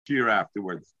Shir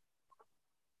afterwards.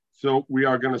 So we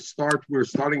are going to start. We're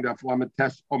starting the Lamed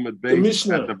Tes Omid Beis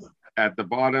at the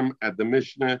bottom at the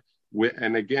Mishnah,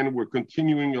 and again we're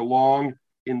continuing along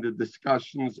in the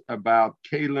discussions about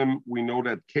Kalim. We know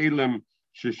that Kalim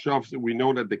Sheshavs. We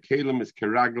know that the Kalim is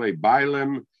Keragle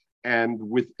Bailim, and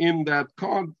within that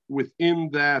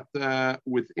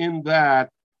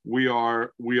we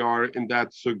are in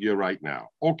that sugya right now.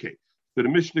 Okay. So the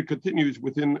Mishnah continues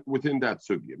within that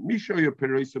sugya. Mishoya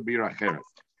Peresa Biracheres.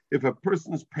 If a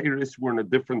person's Paris were in a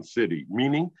different city,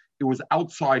 meaning it was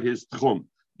outside his Tchum,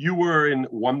 you were in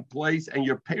one place and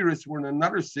your Paris were in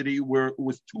another city where it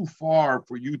was too far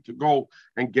for you to go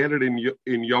and get it in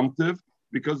Yom Tov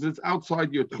because it's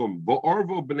outside your Tchum.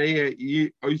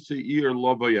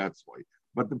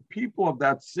 But the people of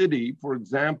that city, for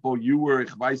example, you were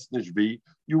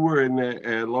you were in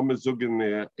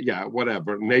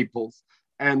Naples,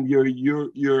 and your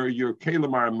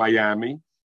Kalim are in Miami,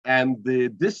 and the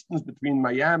distance between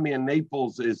Miami and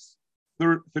Naples is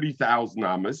 30,000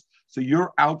 amas. So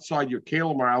you're outside, your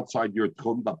Kalim are outside your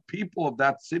Tchum. The people of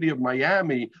that city of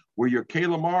Miami, where your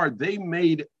Kalim are, they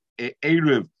made a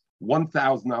Erev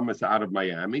 1,000 amas out of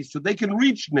Miami, so they can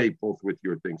reach Naples with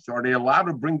your thing. So are they allowed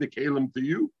to bring the Kalim to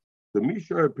you? The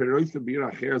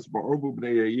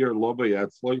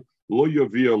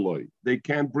they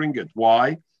can't bring it.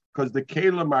 Why? Because the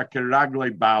Kalim are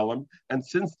keragle balam, and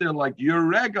since they're like your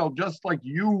regal, just like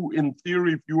you, in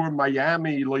theory, if you were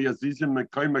Miami, lo yazizim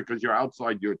mekayma, because you're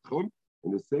outside your tchum,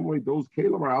 in the same way, those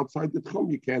Kalim are outside the tchum,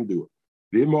 you can't do it.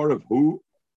 The more of who?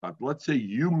 But let's say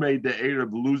you made the Erev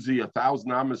Luzi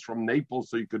 1,000 amas from Naples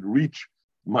so you could reach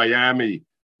Miami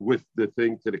with the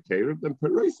thing to the Erev, then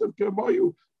Peresav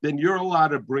Kamayu, then you're allowed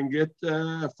to bring it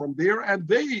from there. And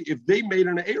if they made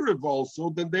an Erev also,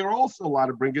 then they're also allowed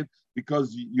to bring it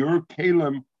because your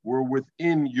Kalim were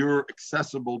within your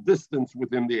accessible distance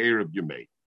within the Erev you made.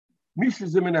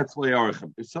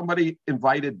 If somebody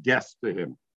invited guests to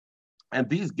him, and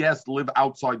these guests live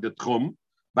outside the Tchum,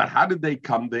 but how did they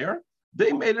come there?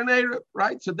 They made an Erev,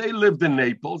 right? So they lived in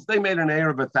Naples. They made an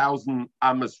Erev 1,000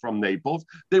 amas from Naples.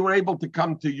 They were able to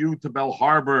come to you, to Bell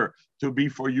Harbor, to be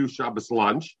for you Shabbos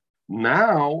lunch.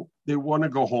 Now they want to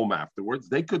go home afterwards.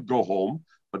 They could go home,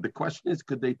 but the question is,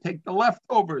 could they take the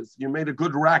leftovers? You made a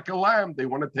good rack of lamb. They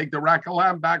want to take the rack of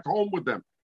lamb back home with them.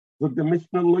 Look, the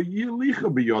Mishnah,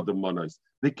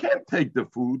 they can't take the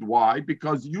food. Why?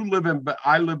 Because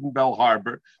I live in Bell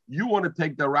Harbor. You want to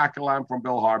take the rack of lamb from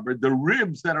Bell Harbor. The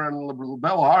ribs that are in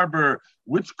Bell Harbor,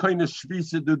 which kind of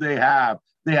shvisa do they have?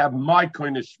 They have my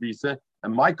kind of shvisa,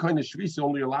 and my kind of shvisa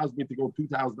only allows me to go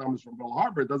 2,000 amas from Bell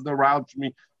Harbor. It doesn't allow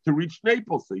me to reach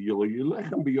Naples. So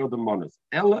Yilechem b'yodem manas.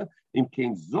 Ella in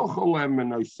king zocholem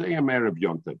and oseim erev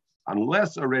yontev.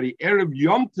 Unless already Erev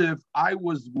Yom Tov, I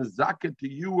was mezakeh to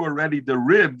you already the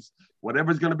ribs,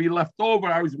 whatever's going to be left over,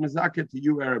 I was mezakeh to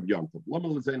you Erev Yom Tov. Let me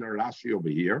listen to Rashi over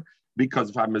here, because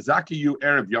if I mezakeh you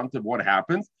Erev Yom Tov, what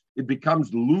happens? It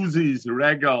becomes Luzi's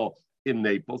regal in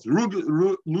Naples.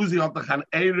 Luzi Otachan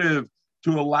Erev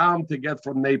to allow him to get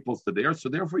from Naples to there, so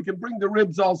therefore he can bring the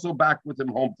ribs also back with him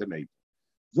home to Naples.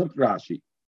 Zok Rashi.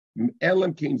 How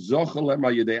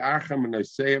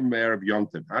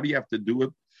do you have to do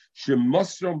it?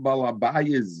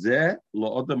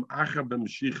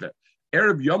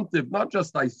 Erev Yom Tov, not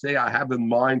just I say I have in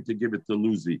mind to give it to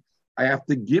Luzi. I have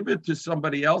to give it to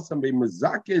somebody else and be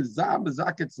mezakeh za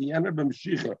mezakeh tziyana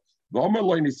b'mshicha.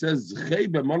 V'omer he says zchei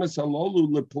b'monas halolu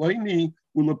leploini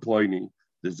uleploini.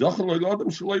 The zochel lo'odem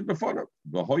shaloi b'fonav.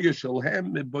 V'hoya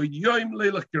shalhem me'boyoim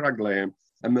leilach kiragleim.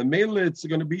 And the mele it's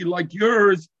going to be like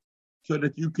yours, so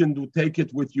that you can take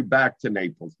it with you back to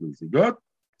Naples, Luzi. Good?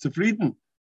 Zufrieden?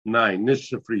 Nein, nicht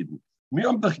zufrieden. Mir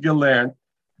haben doch gelernt,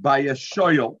 by a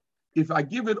shoyel, if I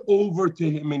give it over to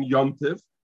him in Yom Tov,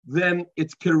 then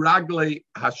it's keragle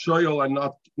hashoyel and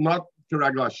not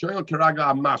keragle hashoyel, keragle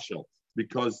hamashel,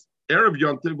 because Erev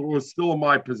Yom Tov was still in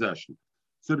my possession.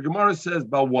 So the Gemara says,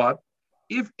 but what?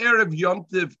 If Erev Yom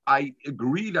Tov, I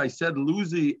agreed, I said,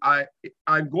 Luzi,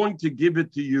 I'm going to give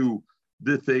it to you,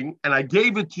 the thing, and I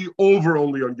gave it to you over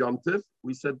only on Yom Tov,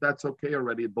 we said that's okay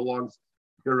already, it belongs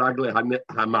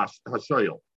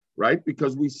right?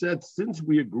 Because we said since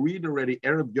we agreed already,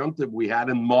 Erev Yom Tov, we had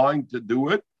in mind to do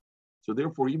it. So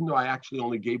therefore, even though I actually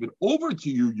only gave it over to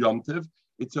you, Yom Tov,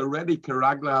 it's already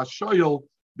Keragle HaShoyel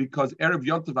because Erev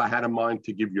Yom Tov I had in mind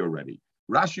to give you already.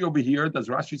 Rashi over here, does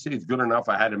Rashi say it's good enough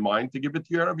I had in mind to give it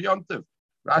to you Erev Yom Tov?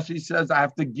 Rashi says I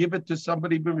have to give it to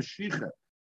somebody b'Mashiach.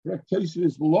 Expectation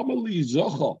is lomali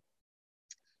zocha.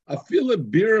 I feel a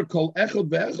beer called echad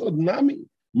ve'echad nami.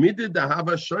 Midid the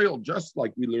hava shoyel, just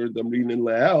like we learned them in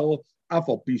Leel,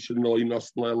 Even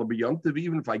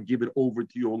if I give it over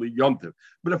to you only yontiv.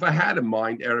 But if I had in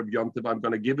mind Erev yontiv, I'm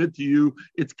going to give it to you.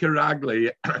 It's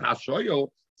keragle hashoyel.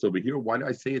 So over here, why do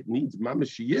I say it needs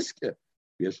mamash yiske?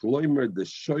 The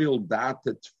shoyel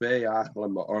data tfei achla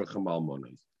ma'orchem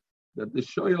almonis. That the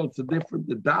shoyel, it's a different.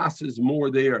 The das is more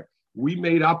there. We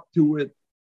made up to it.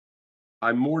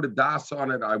 I'm more the das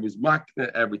on it. I was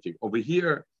makna everything. Over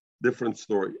here, different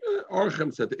story.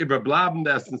 Orchem said, "Iberblaben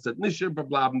dessen," said, "Nicht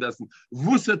iberblaben dessen."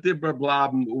 Wusset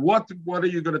iberblaben. What are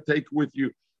you going to take with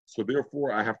you? So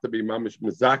therefore, I have to be mamish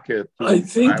mezake. I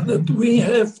think that we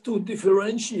have to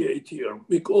differentiate here,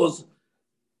 because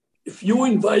if you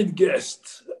invite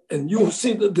guests and you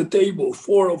sit at the table,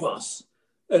 4 of us,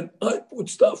 and I put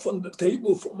stuff on the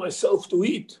table for myself to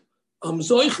eat, I'm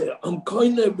zoiche. I'm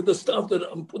kind of the stuff that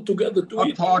I'm put together to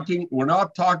eat. We're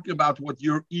not talking about what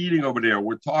you're eating over there.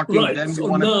 We're talking right. Then so you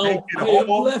want to take it home.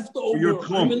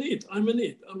 I'm in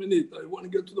it. I want to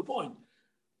get to the point.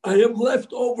 I have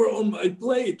left over on my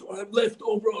plate, or I have left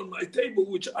over on my table,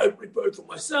 which I prepared for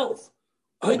myself.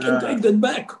 I can take that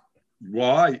back.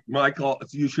 Why, Michael?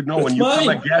 You should know when you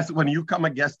come a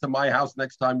guest to my house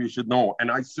next time. You should know. And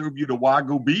I serve you the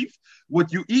wagyu beef.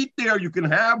 What you eat there, you can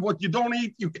have. What you don't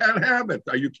eat, you can't have it.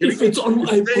 Are you kidding? If it's on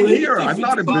my plate, here. I'm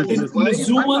not a business. It's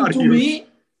mezuman to me.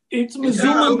 It's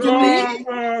mezuman to me.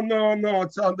 No.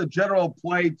 It's on the general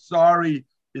plate. Sorry,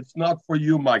 it's not for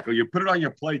you, Michael. You put it on your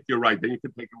plate. You're right. Then you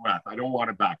can take a wrap. I don't want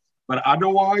it back. But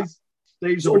otherwise.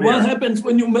 So what happens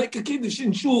when you make a kiddush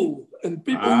in shul and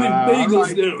people leave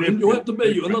bagels there and you have to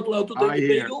pay? You're not allowed to take a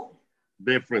bagel?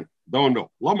 Different. Don't know.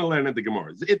 Let me learn the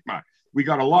Gemara. Itmar. We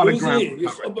got a lot of ground. You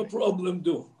have a problem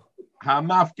too.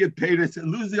 Hamafkid Peres.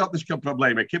 Luzi hat nicht kein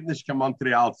Problem. Gibt nicht kein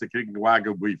Montreal zu kriegen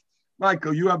Wagyu beef.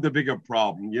 Michael, you have the bigger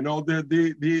problem. You know, the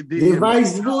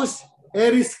weißt was?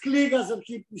 Ist klick, als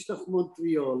gibt nicht auf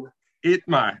Montreal.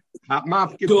 Itmar.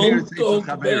 Hamafkid Peres. Don't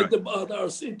talk bad about our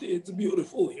city. It's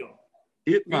beautiful here.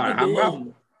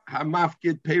 Itmar,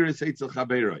 hamafkid peres eitzel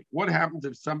chaberoi. What happens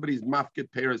if somebody's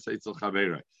mafkid peres eitzel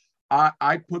chaberoi?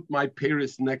 I put my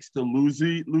peres next to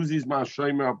Luzi. Luzi's my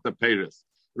shomer of the peres.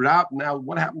 Now,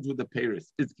 what happens with the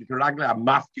peres? Is keragle a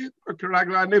mafkid or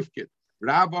keragle a nifkid?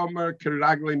 Rav Omer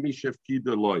keragle mishef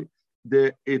kidoloi.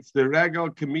 It's the regal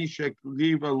kamishek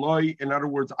liva loy. In other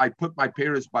words, I put my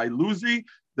peres by Luzi.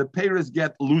 The peres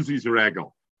get Luzi's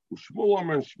regal. Shmuel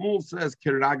Omer and Shmuel says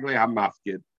keragle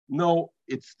hamafkid. No,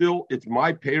 it's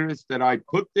my Paris that I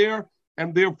put there,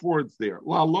 and therefore it's there.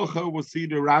 La locha, we'll see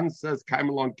the Ran says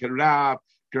Kaimelon Kerab,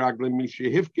 Keragle Misha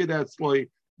Hifkid.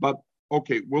 But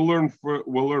okay, we'll learn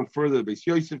further. But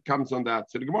Yosef comes on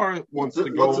that. So the Gemara wants to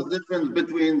go. What's the difference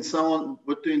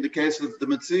between the case of the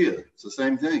Metzia? It's the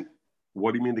same thing.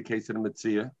 What do you mean the case of the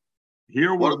Metzia?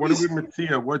 Here, what are we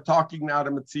Metzia? We're talking now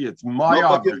to Metzia. It's my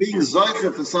object. But you're being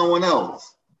Zoicha for someone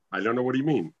else. I don't know what do you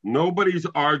mean. Nobody's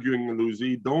arguing,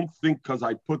 Luzi. Don't think because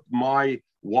I put my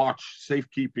watch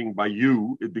safekeeping by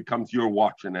you, it becomes your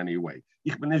watch in any way.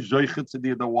 Ich bin nicht zoiche zu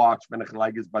dir, the watch, wenn ich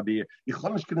leige es bei dir. Ich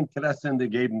kann nicht kein Interesse in dir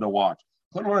geben, the watch.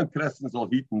 Ich kann nur Interesse soll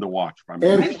heaten the watch.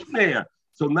 Nicht mehr.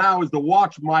 So now is the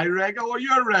watch my regal or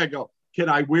your regal? Can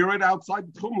I wear it outside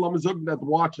the tchum? Let me say that the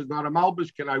watch is not a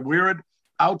malbish. Can I wear it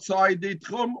outside the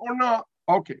tchum or not?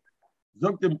 Okay.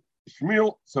 Zog dem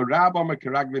Shmuel, so Rabba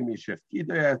Mekeragle Mishef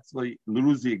Kida actually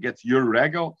Luzi gets your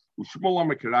regal, Shmuel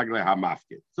Mekeragle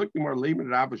Hamafkit. So more Lehman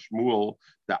Rabba Shmuel,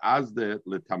 the Azde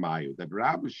Letamayu. That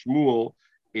Rabba Shmuel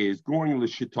is going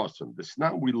Lishitosim. This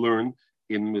now we learn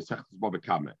in Mesechus Bava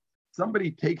Kama. Somebody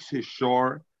takes his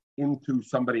shore into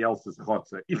somebody else's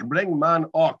chotzer. Ich bring man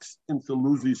ox into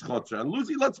Luzi's chotzer, and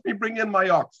Luzi lets me bring in my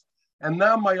ox. And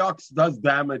now my ox does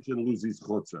damage in Luzi's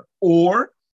chotzer.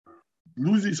 Or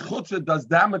Luzi's chutzah does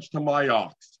damage to my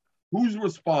ox. Who's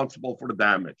responsible for the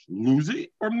damage?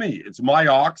 Luzi or me? It's my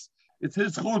ox. It's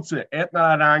his chutzah. Etna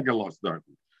arangelos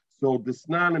darten. So the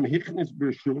snanim hichnis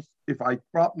b'shus. If I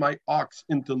brought my ox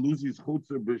into Luzi's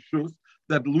chutzah b'shus,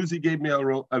 that Luzi gave me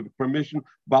a permission.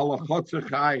 Balachotzer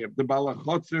chayiv. The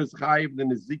balachotzer is chayiv the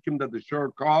nezikim that the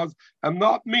shor caused, and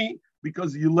not me,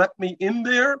 because you let me in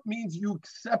there means you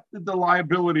accepted the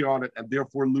liability on it, and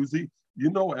therefore Luzi. You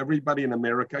know, everybody in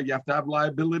America, you have to have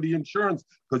liability insurance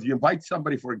because you invite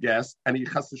somebody for a guest and he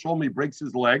has to show me breaks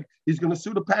his leg, he's going to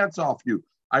sue the pants off you.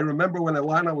 I remember when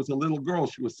Ilana was a little girl,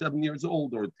 she was 7 years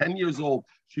old or 10 years old.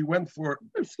 She went for,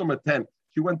 still at 10,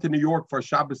 she went to New York for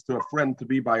Shabbos to a friend to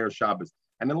be by her Shabbos.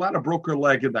 And Ilana broke her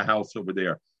leg in the house over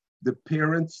there. The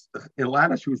parents,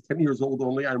 Ilana, she was 10 years old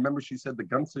only. I remember she said the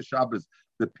Ganze Shabbos,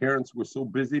 the parents were so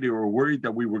busy, they were worried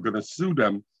that we were going to sue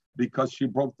them because she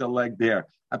broke the leg there.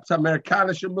 Some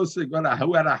Amerikanische Musik,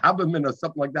 who had a Haberman or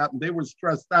something like that, and they were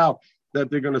stressed out. that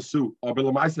they're going to sue. Or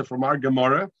Belamaisa from our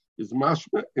Gemara is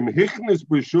mashma im hichnis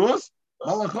b'shus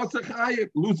balachotzer chayev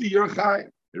luzi yer chayev.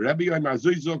 Rabbi Yomer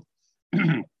Azuzok.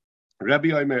 Rabbi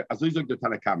Yomer Azuzok the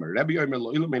Tanakama. Rabbi Yomer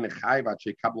lo ilu mein chayev at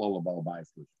sheikablo lebal bayis.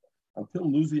 Until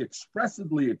Luzi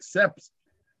expressively accepts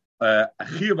a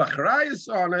chiyuv achrayis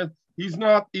on it, he's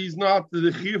not the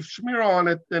chiyuv shmir on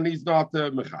it, then he's not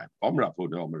the mechayev. Rav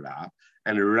Huna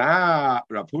and Rav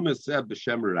Huna said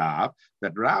b'shem Rav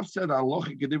that Rav said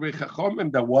alochi gedivrei chachomim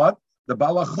that what the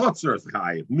balachotzer is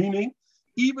chayev, meaning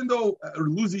even though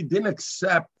Luzi didn't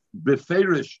accept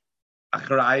beferish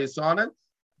achrayis on it,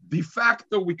 de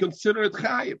facto we consider it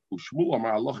chayev. Shmuel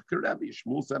amar aloch karebi.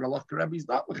 Shmuel said aloch karebi is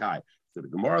not mechayev. So the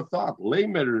Gemara thought,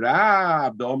 Leimer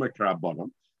Rab, the Omer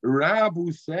Krabbonim. Rab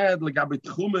who said, Legabi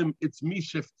Tchumim, it's me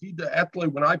Sheftida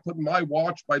Etle. When I put my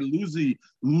watch by Luzi,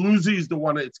 Luzi's the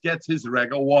one that gets his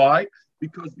regal. Why?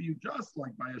 Because you just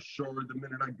like by a shore, the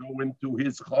minute I go into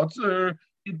his chotzer,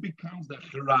 it becomes the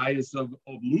achrayis of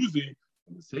Luzi.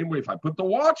 In the same way, if I put the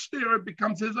watch there, it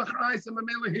becomes his achrayis, and the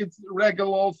mele hits the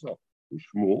regal also.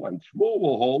 Shmuel, and Shmuel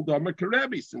will hold Amar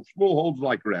Rebbe, since Shmuel holds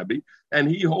like Rebbe, and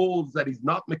he holds that he's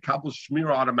not mekabel shmir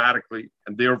automatically,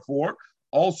 and therefore,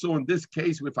 also in this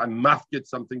case, if I mafkit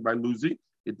something by Luzi,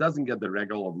 it doesn't get the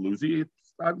regal of Luzi.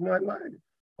 It's not like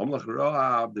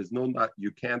there's no not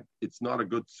you can't. It's not a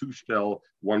good sushtel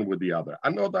one with the other. I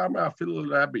know that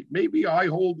maybe I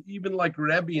hold even like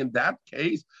Rebbe in that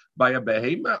case by a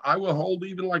behema. I will hold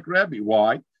even like Rebbe.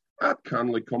 Why? You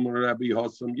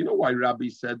know why Rabbi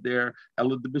said there, I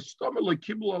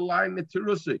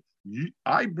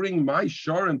bring my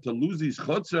shor into Luzi's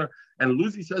chutzer, and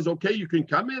Luzi says, okay, you can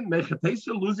come in.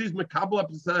 Luzi's mekabel up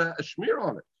a shmir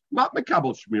on it, not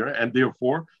mekabel shmir, and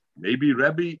therefore, maybe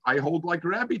Rebbe, I hold like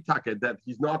Rebbe Taka, that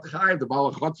he's not chayiv, the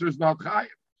Baal chutzer is not chayiv.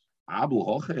 Abul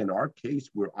Hocha, in our case,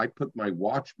 where I put my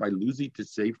watch by Luzi to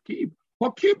safekeep,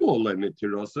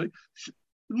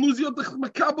 Luzi hat dich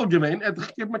mekabel gemein,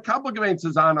 dich mekabel gemein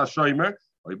zu sein als Schäumer.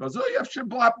 Aber so, ich habe schon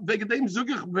bleibt, wegen dem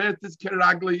suche ich, wird es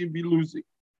keragli wie Luzi.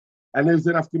 And there's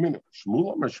an afkamina.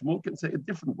 Shmuel can say a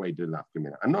different way than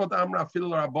afkamina. I know that I'm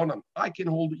Rafil Rabbanim. I can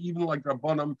hold even like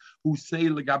Rabbanim who say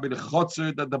legabe the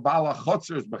chotzer that the Bala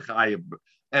chotzer is mechayev,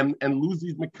 and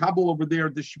Luzi's mekabel over there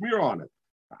the shmir on it.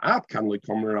 You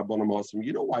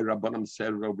know why Rabbanim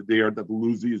said over there that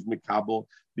Luzi is mekabel?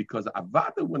 Because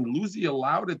Avada, when Luzi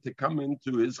allowed it to come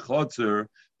into his chotzer,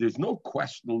 there's no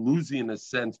question Luzi in a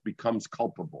sense becomes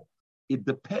culpable. It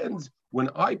depends when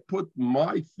I put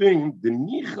my thing,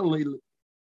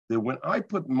 when I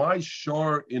put my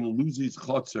shor in Luzi's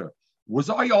chotzer, was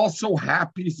I also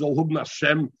happy, Zolhub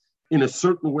Hashem, in a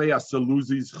certain way as to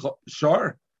Luzi's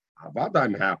shor? Avada,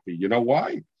 I'm happy. You know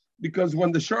why? Because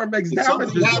when the shor makes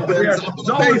damage, it's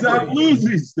always out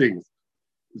Luzi's things.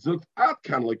 I'm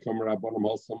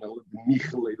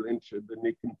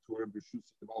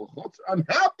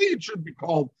happy it should be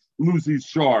called Luzi's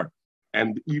shor.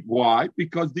 And why?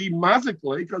 Because the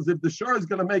mazikle, because if the shor is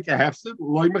going to make a hefset,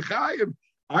 loy mechayev,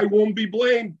 I won't be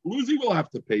blamed. Luzi will have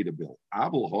to pay the bill.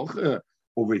 Abel hoche,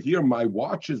 over here, my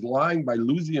watch is lying by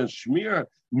Luzi and Shmir.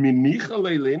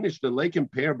 Minichale leinish the lake and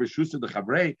pair b'shusa the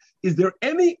chavrei. Is there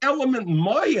any element in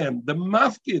my end, the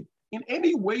mafkid? In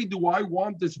any way do I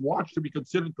want this watch to be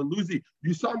considered the Luzi?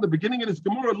 You saw in the beginning of this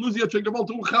Gemara, Luzi hat schon gewollt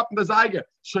umchappen der Zeige.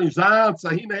 Schon zahn,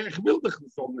 zahine, ich will dich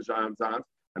nicht so eine zahn.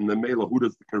 And the Mela, who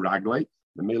does the Karagle?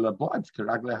 The Mela bloods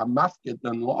Karagle Hamafkid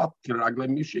and Lot Karagle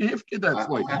Mishihifkid. That's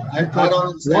like I don't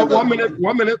understand.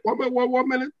 One minute.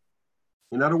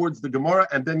 In other words, the Gemara,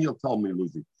 and then you'll tell me,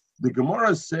 Luzi. The Gemara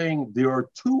is saying there are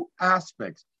two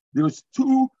aspects. There's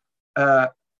two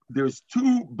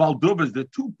balduvas, there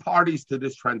are two parties to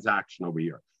this transaction over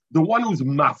here. The one who's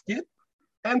mafkid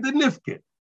and the nifkid.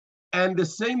 And the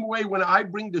same way when I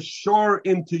bring the shor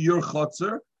into your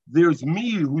chotzer, there's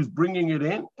me who's bringing it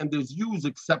in, and there's you who's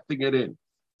accepting it in.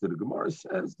 So the Gemara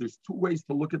says there's two ways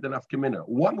to look at the nafkamina.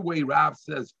 One way Rav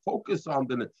says focus on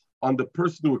the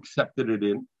person who accepted it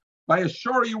in. By a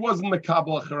shor he wasn't the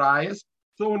Kabbalah Charayas,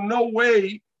 so in no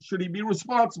way should he be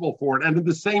responsible for it. And in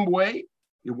the same way,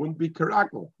 it wouldn't be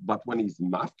karakal. But when he's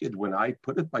mafkid, when I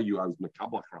put it by you, I was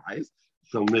Makabal Charayas,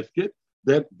 so nifkid,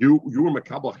 that you were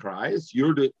Makabal Charayas,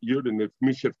 you're the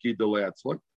Mishevki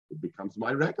Deleatzlik. It becomes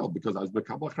my regal because I was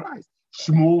Mekabel Christ.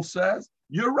 Shmuel says,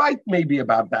 you're right maybe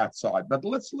about that side, but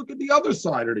let's look at the other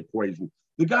side of the equation.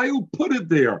 The guy who put it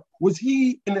there, was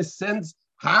he, in a sense,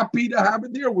 happy to have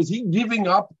it there? Was he giving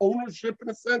up ownership in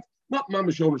a sense? Not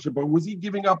mamish ownership, but was he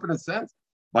giving up in a sense?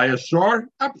 By a shor?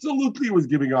 Absolutely he was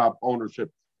giving up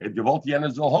ownership. And Gewalt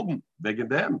Yener Zolhoben, begging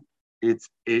them. It's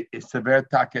sever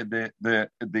take the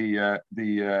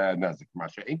Nazik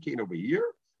Masha. Ain't over here.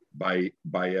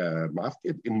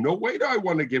 mafkid. In no way do I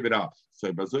want to give it up.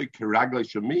 So bazoi kiragle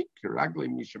shemi, kiragle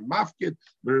misha mafkid,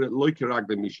 loy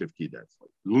kiragle misha fkida.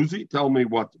 Lucy, tell me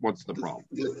what's the problem?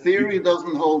 The theory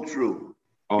doesn't hold true.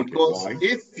 Okay, because why?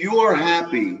 if you're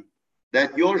happy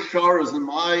that your shar is in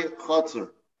my chutzner,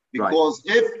 because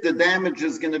if the damage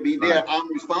is going to be there,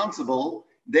 I'm responsible,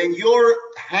 then you're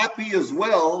happy as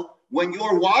well when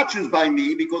your watch is by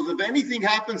me, because if anything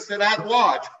happens to that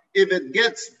watch, if it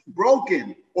gets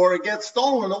broken or it gets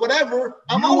stolen or whatever,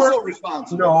 I'm also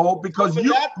responsible. No, because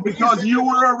you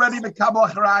were already the Kabbalah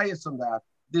Harayas on that.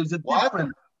 There's a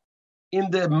difference in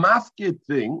the mafkid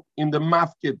thing,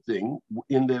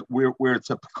 where it's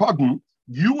a pekadon,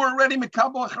 you were already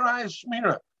Mekabel Acharayas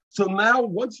Shmira. So now,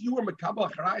 once you were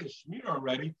Mekabel Acharayas Shmira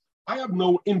already, I have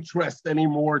no interest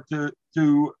anymore to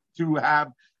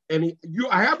have any.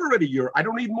 I have already I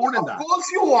don't need more than that. Of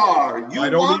course you are.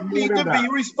 You want me to be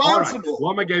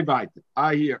responsible.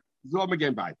 I hear.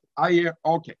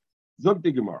 Okay. Zog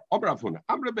the Gemara. Obrafuna.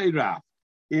 Amre Beirav.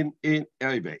 In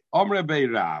Amre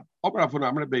Beirav. Obrafuna.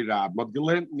 Amre Beirav. But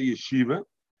gelent in the yeshiva.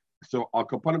 So Al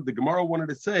Kapanim, the Gemara wanted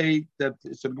to say that.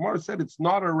 So the Gemara said it's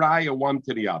not a raya one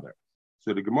to the other.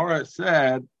 So the Gemara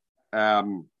said,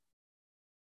 Tanan.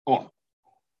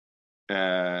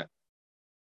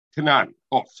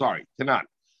 Tanan.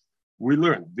 We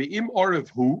learned the im orev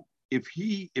who if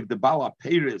the Bala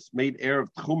Peres made erev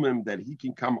tchumim that he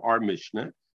can come our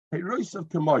Mishnah. Peres of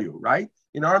Kamoyu, right?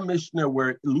 In our Mishnah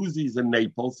where Luzi's in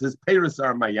Naples, his Peres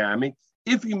are Miami.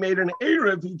 If he made an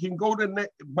erev, he can go to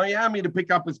Miami to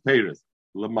pick up his Peres.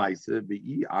 Lemaisa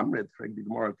v'i amred frag the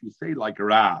Gemara if you say like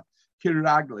Rav.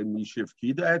 Kiragle mishif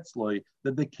kida etzloi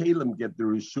that the kalim get the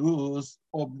rishus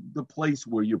of the place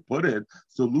where you put it.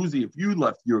 So Luzi, if you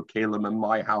left your kalim in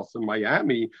my house in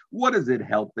Miami, what does it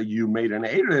help that you made an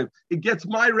erev? It gets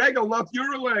my regal, not your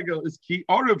regal. It's ki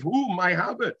orev who my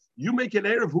habit. You make an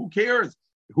erev, who cares?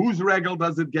 Whose regal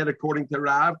does it get according to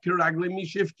Rav? Kiragle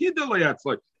mishif kida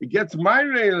leyatzloi. It gets my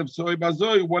regal. So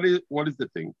bazoi, what is the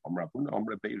thing?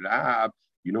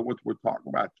 You know what we're talking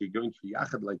about? Going to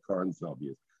yachad like Karan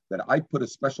Zavias. That I put a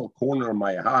special corner in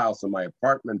my house, in my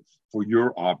apartment, for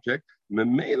your object.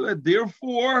 Memela,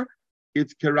 therefore,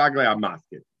 it's keragle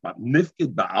amasket. But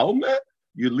nifkid ba'alme,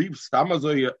 you leave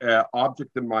stamazoy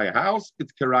object in my house,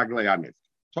 it's keragle anif.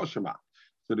 Toshima.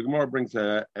 So the Gemara brings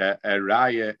a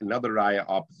raya, another raya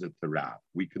opposite to Rav.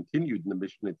 We continued in the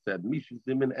mission. It said, Misha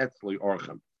zimin etzli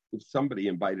orchem. If somebody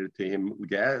invited to him,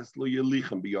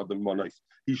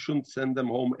 he shouldn't send them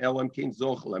home. So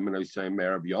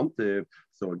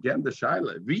again, the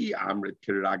shaila,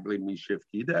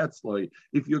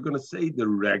 if you're going to say the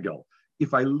regal,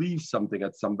 if I leave something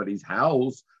at somebody's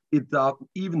house, it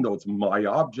even though it's my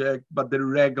object, but the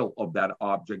regal of that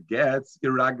object gets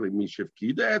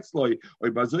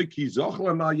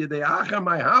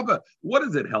what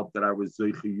does it help that I was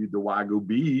the wagyu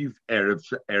beef erev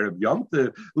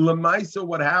yomtiv lemaisa?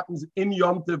 What happens in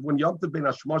yomtiv when yomtiv ben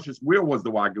hashmoshes? Where was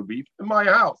the wagyu beef? In my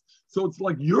house. So it's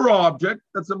like your object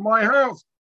that's in my house.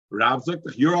 Rav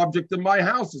zok your object in my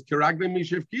house is kiragli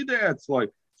mishif kida. It's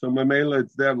like so memela.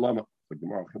 It's there. Lama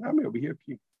over here.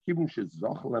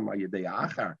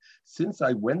 Since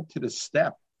I went to the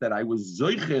step that I was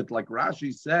zoichet, like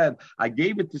Rashi said, I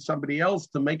gave it to somebody else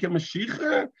to make a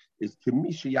mashiach, is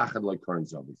kamisha yachad like Karan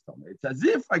Zavis. It's as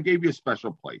if I gave you a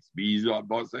special place. When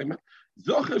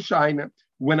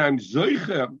I'm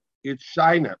zoichet, it's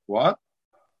shaina. What?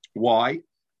 Why?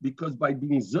 Because by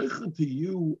being zoichet to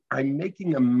you, I'm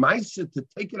making a maisa to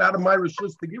take it out of my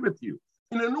rishus to give it to you.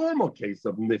 In a normal case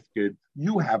of nifkid,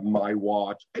 you have my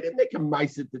watch. I didn't make a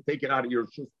ma'aser to take it out of your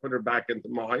shoes, put her back into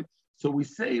mine. So we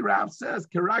say, Rav says,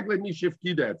 keragle mishif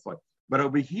kida. But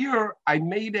over here, I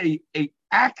made a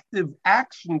active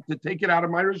action to take it out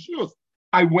of my shoes.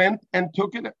 I went and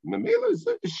took it. Mamela is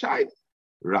shine.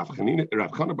 Rav Chana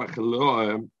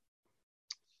Bachelo,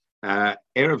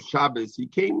 Erev Shabbos, he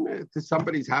came to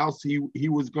somebody's house. He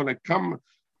was going to come.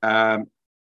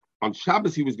 On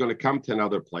Shabbos, he was going to come to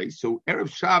another place. So Erev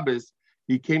Shabbos,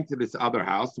 he came to this other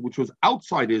house, which was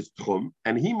outside his tchum,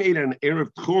 and he made an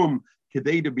Erev tchum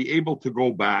today to be able to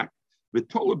go back. And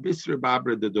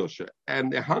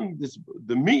they hung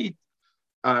the meat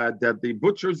that the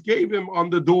butchers gave him on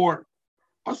the door.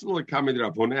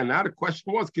 And now the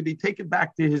question was, could he take it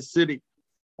back to his city?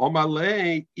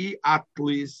 If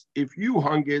you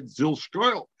hung it, zil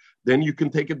shkoil, then you can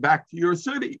take it back to your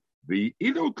city. And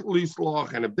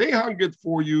if they hung it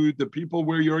for you, the people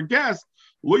where you're a guest,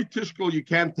 you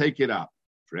can't take it up.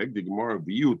 And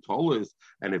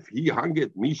if he hung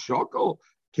it,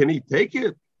 can he take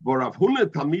it?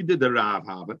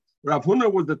 Rav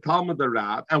Huna was the Talmud of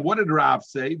Rav, and what did Rav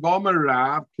say? Rav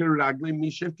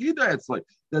it's like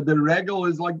that the regal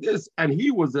is like this, and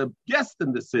he was a guest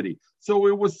in the city, so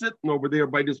it was sitting over there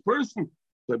by this person.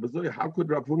 So how could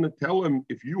Rav Huna tell him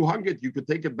if you hung it, you could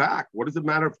take it back? What does it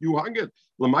matter if you hung it?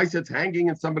 Lamaisa, it's hanging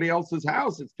in somebody else's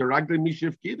house. It's Karagli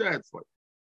Mishivkida. It's like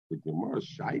the Gemara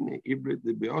Shaine Ibrid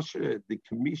the Beoshe the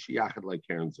Kamishi Yachad like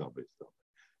Karen Zobis.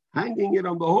 Hanging it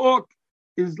on the hook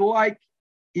is like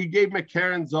he gave him a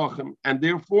Karen Zochem, and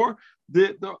therefore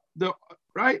the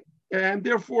right, and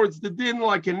therefore it's the din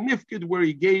like a nifkid where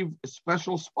he gave a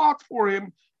special spot for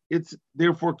him. It's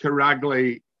therefore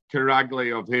Karagle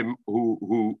of him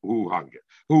who hung it,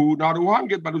 who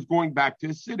hung it, but who's going back to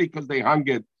his city because they hung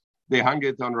it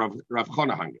on Rav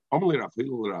Chana hung it. Only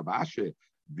Rav Ashe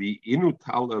the inu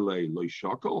talale lo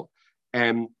shakel,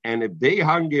 and if they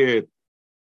hung it,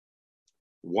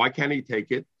 why can't he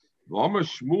take it?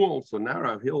 Shmuel, so now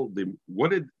Rav Hill, what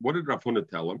did Rav Huna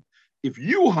tell him? If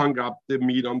you hung up the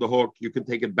meat on the hook, you can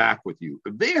take it back with you.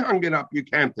 If they hung it up, you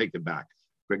can't take it back.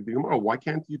 Why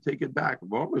can't you take it back?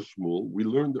 Shmuel, we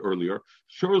learned earlier,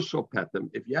 shor shopetem.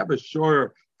 If you have a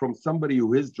shor from somebody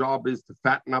who his job is to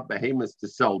fatten up behemoths to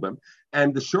sell them,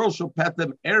 and the shor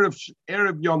shopetem erev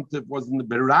yontif was in the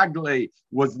beragle,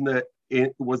 was in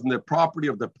the property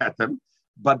of the petem.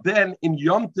 But then in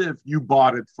Yontif, you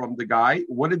bought it from the guy.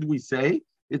 What did we say?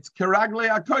 It's Karagle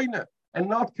Akoina and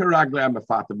not Karagle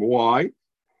Amafatim. Why?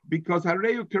 Because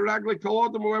Hareu Karagle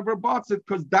Kolodom, whoever bought it,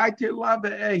 because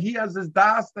he has his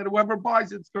das that whoever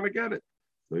buys it's going to get it.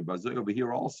 So over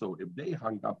here also, if they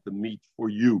hung up the meat for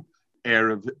you,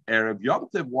 Erev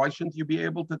Yontif, why shouldn't you be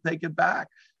able to take it back?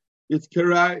 It's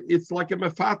like a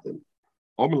Mafatim.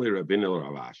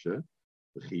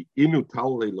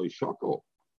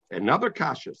 Another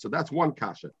kasha. So that's one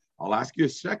kasha. I'll ask you a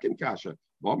second kasha.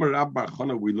 We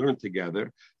learned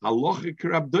together. Halacha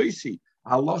krabdoisi.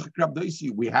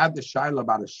 We had the shaila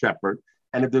about a shepherd.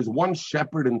 And if there's one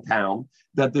shepherd in town,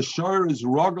 that the shor is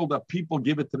ruggled, that people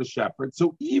give it to the shepherd.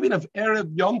 So even if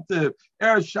Erev Yontif,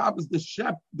 Erev Shabbos, the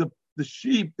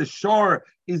sheep, the shor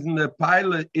is in the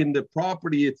pilot, in the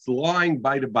property, it's lying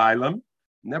by the bailam.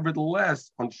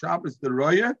 Nevertheless, on Shabbos, the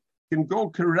roya can go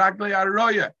karagle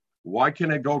aroya. Why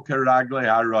can I go karagle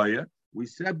haraya? We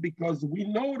said because we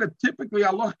know that typically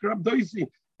Allah Krabdoisi,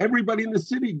 everybody in the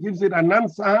city gives it anan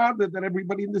sahada, that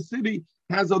everybody in the city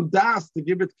has on das to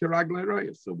give it karagle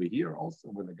haraya. So we hear also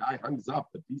when the guy hangs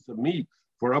up the piece of meat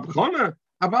for Rab Chana,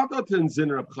 Avadat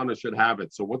and Rab Chana should have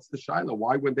it. So what's the shaila?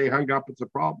 Why when they hung up it's a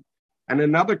problem? And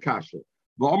another kasha,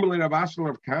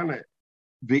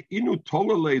 the inu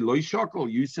tolale loishakel.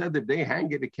 You said if they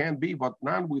hang it, it can't be. But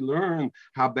now we learn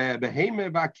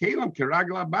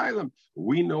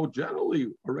we know generally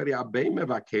already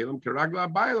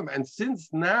and since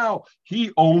now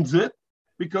he owns it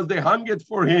because they hung it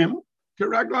for him,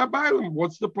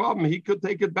 what's the problem? He could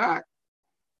take it back.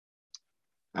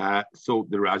 So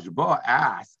the Rajba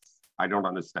asks, I don't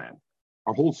understand.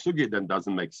 Our whole sugya then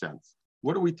doesn't make sense.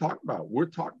 What are we talking about? We're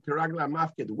talking Karagla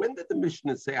Mafkid. When did the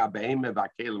Mishnah say Abeim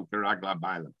Evakelim Karagla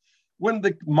Bailim? When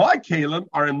my Kalim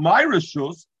are in my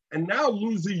Rishus, and now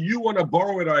Luzi, you want to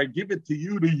borrow it or I give it to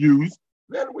you to use,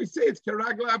 then we say it's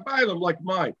Karagla Bailim like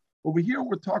mine. Over here,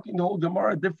 we're talking the whole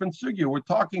Gemara, different sugya. We're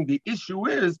talking, the issue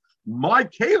is, my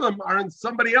Kalim are in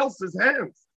somebody else's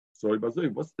hands. So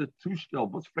what's the tushtel?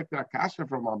 What's Frekta Kasha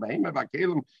from Abeim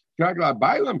Evakelim Karagla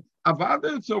Bailim?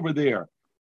 Avada, it's over there.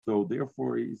 So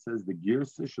therefore, he says the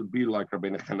girsa should be like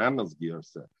Rabbeinu Chananel's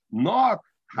girsa, not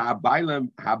habayim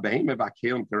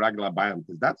evakelim karagla bayim,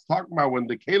 because that's talking about when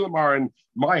the kelim are in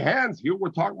my hands. Here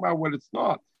we're talking about what it's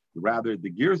not. Rather,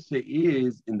 the girsa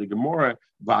is in the Gemara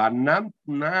va'anam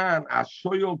nan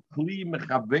ashoyel kli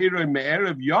mechaveiro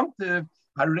me'erev yontiv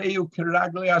hareu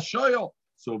karagla ashoyel.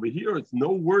 So over here, it's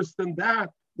no worse than that.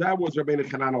 That was Rabbeinu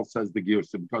Chananel says the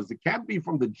girsa, because it can't be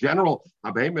from the general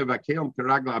habayim evakelim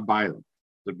karagla bayim.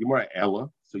 The Gemara Ella,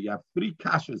 so you have three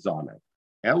kashas on it.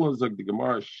 Ella is like the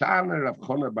Gemara Shana Rav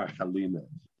Chana bar Chalina.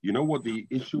 You know what the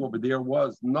issue over there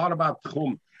was? Not about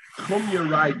tchum. Tchum, you're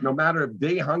right. No matter if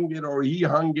they hung it or he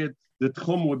hung it, the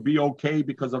tchum would be okay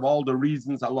because of all the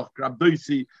reasons. Allah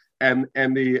Krabdoisi and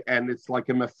it's like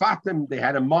a mefatim. They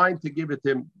had a mind to give it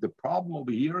to him. The problem over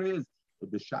here is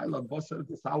the shaila basar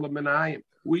the salamanayim.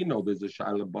 We know there's a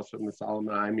shaila basar in the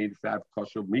salamanayim if you have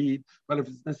kosher meat, but if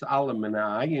it's the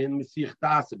salamanayim, Mesiach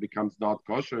Das, it becomes not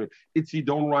kosher. It's you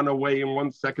don't run away in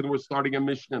 1 second. We're starting a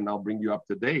mission, and I'll bring you up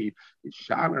to date. It's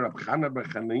Shana Rab Chana bar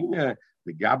Chanina,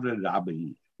 the Gabra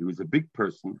Rabbi. He was a big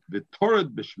person, the Torah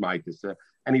b'shmaitisa,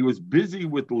 and he was busy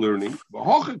with learning.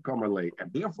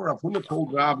 And therefore, Rav Huna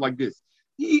told Rav like this: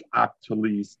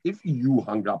 If you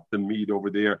hung up the meat over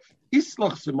there, if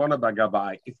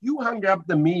you hung up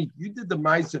the meat, you did the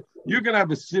ma'aser, you're going to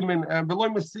have a siman,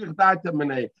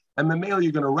 and the male,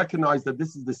 you're going to recognize that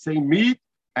this is the same meat,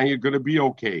 and you're going to be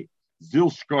okay. Zil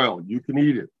shkoil, you can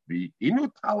eat it.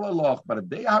 But if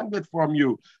they hung it from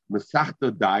you,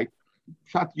 mesachta died.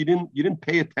 You didn't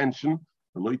pay attention.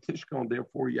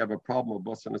 Therefore, you have a problem with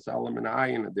basan asalam and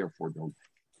ayin, and therefore don't.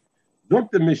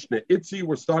 Look the Mishnah. Itzi,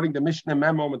 we're starting the Mishnah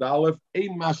Memo with Aleph.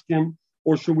 Ein mashkim,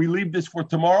 or should we leave this for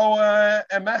tomorrow,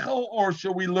 Mechel, or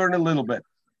should we learn a little bit?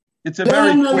 It's a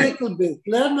very quick.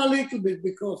 Learn a little bit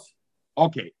because.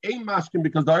 Okay, ein mashkim,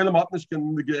 because the Olam Atnish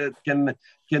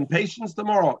can patience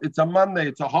tomorrow. It's a Monday.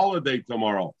 It's a holiday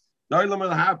tomorrow. The Olam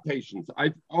will have patience.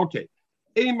 Okay.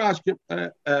 Ein mashkim.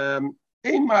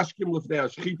 Ein mashkim lefnei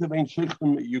shchita vein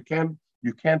shichtim.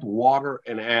 You can't water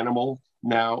an animal.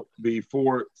 Now,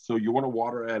 so you want to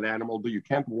water an animal, but you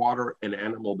can't water an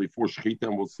animal before shechita,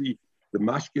 and we'll see. The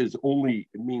mashke is only,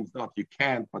 it means not you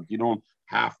can't, but you don't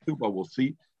have to, but we'll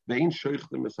see. They ain't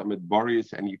sheichtim is a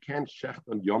midbarius, and you can't shecht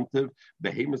on yomtiv,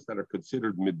 behemoths that are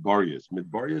considered midbarius.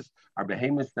 Midbarius are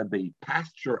behemoths that they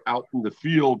pasture out in the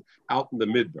field, out in the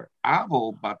midbar.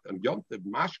 Aval, but on yomtiv,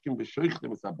 mashkim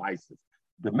b'sheichtim is a baisis.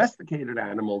 Domesticated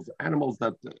animals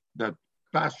that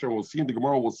pasture, we'll see in the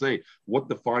Gemara, we'll say what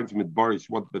defines midbaris,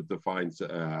 what defines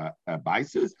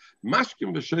biases.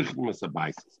 Mashkim v'sheichim is a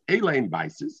biases. Elaine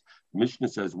biases. Mishnah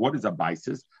says, what is a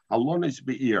biases? Halon is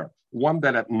be'ir. One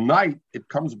that at night it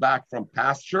comes back from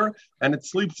pasture and it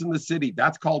sleeps in the city.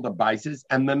 That's called a biases.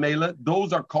 And the mele,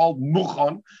 those are called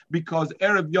muchan because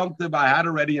Erev Yontiv I had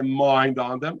already a mind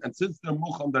on them. And since they're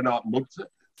muchan, they're not muktzah.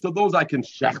 So those I can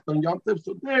shecht on Yontiv.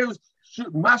 So there's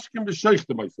mashkim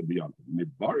v'sheichtim I should be on.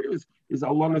 Midbarius is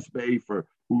alonis be'efer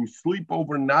who sleep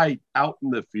overnight out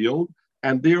in the field,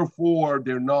 and therefore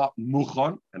they're not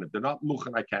muchan. And if they're not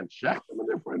muchan, I can't shecht them, and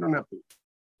therefore I don't have to.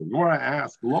 The more I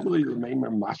ask, lovely remain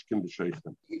mashkim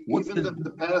v'sheichtim. Even if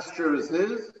the pasture is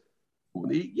his?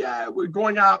 Yeah, we're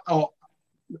going out. Oh,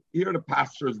 here the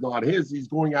pasture is not his. He's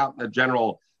going out in a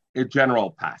general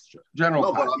pasture.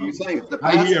 But I'm saying the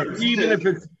pasture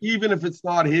even if it's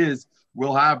not his.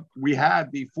 We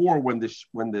had before when the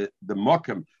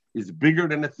mukim is bigger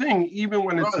than a thing, even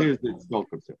when it's his, it's still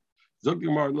considered.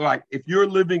 Like if you're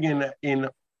living in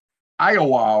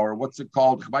Iowa or what's it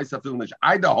called,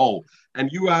 Idaho,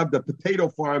 and you have the potato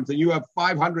farms and you have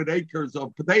 500 acres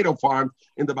of potato farms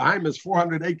in the Bahamas,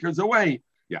 400 acres away.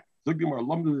 Yeah. Why do you have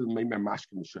to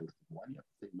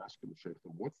say mashkin?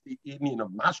 What's the Indian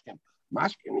of mashkin?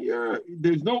 Mashkin,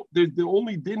 there's the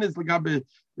only din is like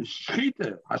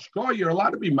shchita. Hashkor, you're allowed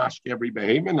to be mashkin every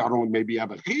behemoth. Not only maybe you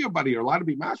have a chiyuv, but you're allowed to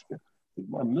be mashkin. He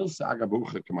wants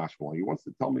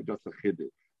to tell me just a chiddush.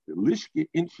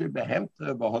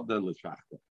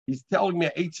 He's telling me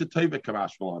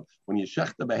when you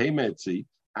shech the behemoth,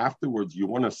 afterwards you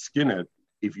want to skin it.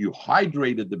 If you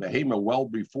hydrated the behemoth well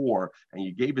before and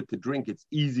you gave it to drink, it's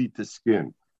easy to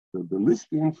skin. So the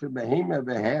lishkin for behemoth,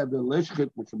 they had the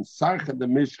lishkit from sarcha the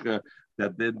mishcha,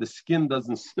 that the skin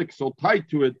doesn't stick so tight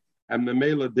to it, and the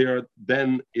mela there,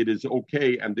 then it is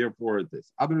okay, and therefore it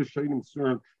is. Other Rishonim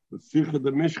serve the sircha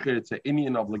the mishcha. It's an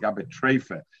Indian of legabe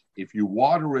treifa. If you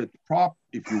water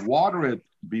it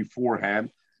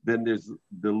beforehand, then there's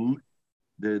the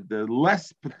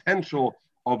less potential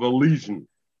of a lesion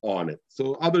on it.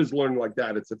 So others learn like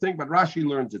that. It's a thing, but Rashi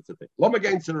learns it's a thing. Lom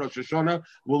against Rosh Hashanah.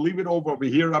 We'll leave it over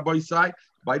here, Rabbi Isai.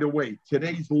 By the way,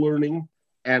 today's learning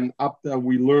and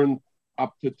we learned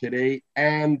up to today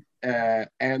and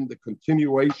the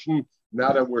continuation.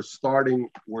 Now that we're starting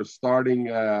Rosh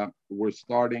Hashanah.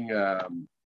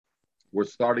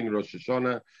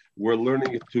 We're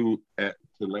learning it to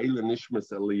Leila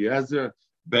Nishmas Eliezer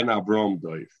Ben Avram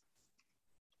Doif.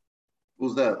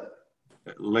 Who's that?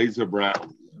 Laser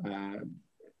Brown,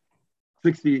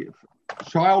 60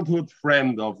 childhood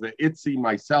friend of the Itzi,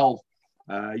 myself.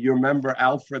 You remember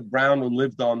Alfred Brown who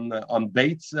lived on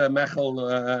Bates,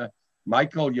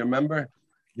 Michael, you remember?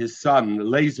 His son,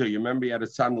 Laser, you remember he had a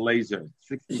son, Laser,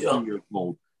 62 years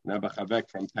old, Nebachavek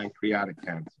from pancreatic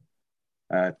cancer.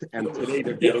 And today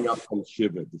they're getting up from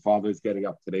Shiva. The father is getting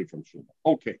up today from Shiva.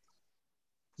 Okay.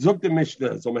 Zog the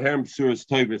Mishnah, Zomaherim Suras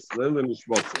Tovis, Lilin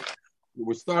Shvotzer.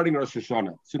 We're starting Rosh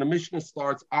Hashanah. So the Mishnah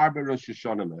starts Arba Rosh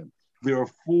Hashanah, man. There are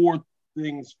four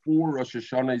Rosh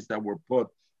Hashanahs that were put,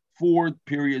 4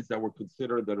 periods that were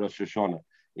considered the Rosh Hashanah.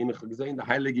 In the Chagzein, the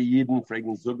Heilige Yidden,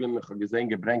 fragen Zugen, the Chagzein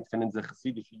gebrengt von in the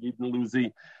Chassidische Yidden,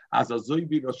 Luzi, as a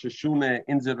Zoibi Rosh Hashanah,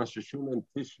 in the Rosh Hashanah, and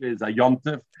Tishre is a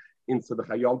Yontif, into the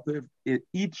Chayontif.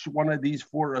 Each one of these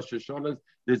 4 Rosh Hashanahs,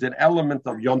 there's an element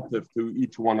of Yontif to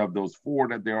each one of those 4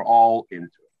 that they're all into.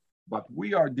 But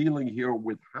we are dealing here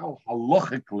with how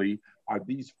halachically are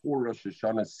these 4 Rosh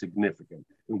Hashanahs significant?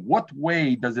 In what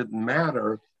way does it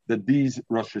matter that these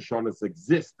Rosh Hashanahs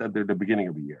exist at the beginning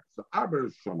of the year? So, Arba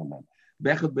Rosh Hashanah, man.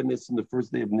 Bechad ben Nisan, the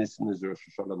first day of Nisan is Rosh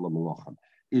Hashanah L'Melachim.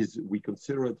 We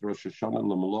consider it Rosh Hashanah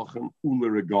L'Melachim Ule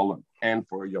Regalim, and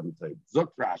for Yom Tov. Zok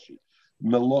Rashi.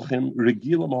 Melachim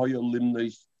Regilam Hoya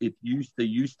Limnos. They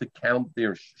used to count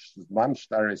their Zman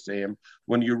Shtar.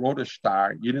 When you wrote a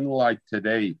star, you didn't like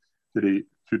today to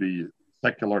the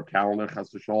secular calendar Chas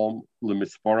v'Shalom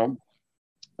Lemisparim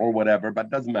or whatever, but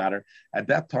it doesn't matter. At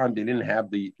that time, they didn't have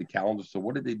the calendar. So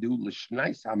what did they do?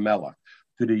 L'Shnais HaMelech.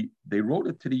 They wrote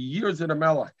it to the years of the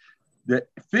Melech. The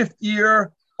 5th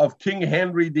year of King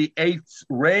Henry VIII's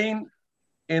reign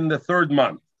in the 3rd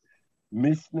month.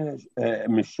 Mishana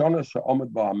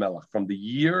Sha'omad Ba'amelech, from the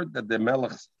year that the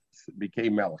Melech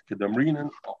became Melech. Kedamrinan.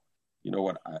 You know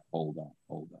what? Hold on.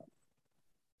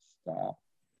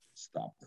 Stop.